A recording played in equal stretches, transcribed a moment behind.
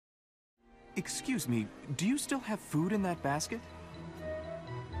Excuse me, do you still have food in that basket?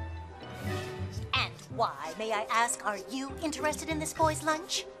 And why, may I ask, are you interested in this boy's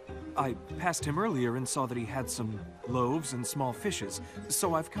lunch? I passed him earlier and saw that he had some loaves and small fishes,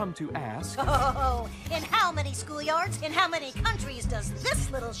 so I've come to ask... Oh, in how many schoolyards, in how many countries does this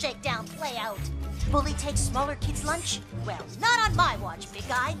little shakedown play out? Bully takes smaller kids' lunch? Well, not on my watch, big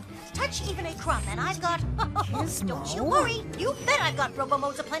guy. Touch even a crumb and I've got... Don't you worry, you bet I've got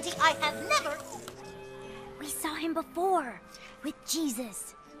robo-modes aplenty. I have never... We saw him before, with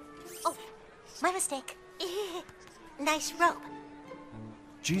Jesus. Oh, my mistake. Nice robe.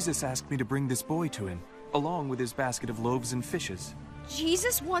 Jesus asked me to bring this boy to him, along with his basket of loaves and fishes.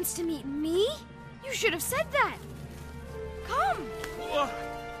 Jesus wants to meet me? You should have said that. Come.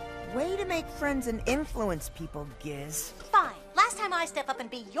 Way to make friends and influence people, Giz. Fine. Last time I step up and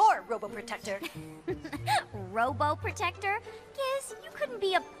be your robo-protector. Robo-protector? Giz, you couldn't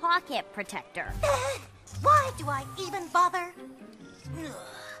be a pocket protector. Why do I even bother?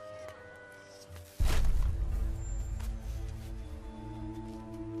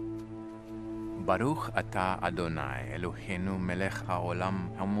 Baruch ata Adonai, Eloheinu melech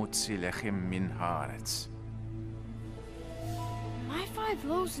haolam hamotzi lechem min haaretz. My 5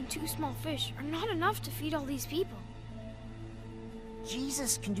 loaves and 2 small fish are not enough to feed all these people.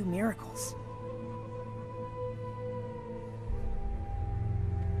 Jesus can do miracles.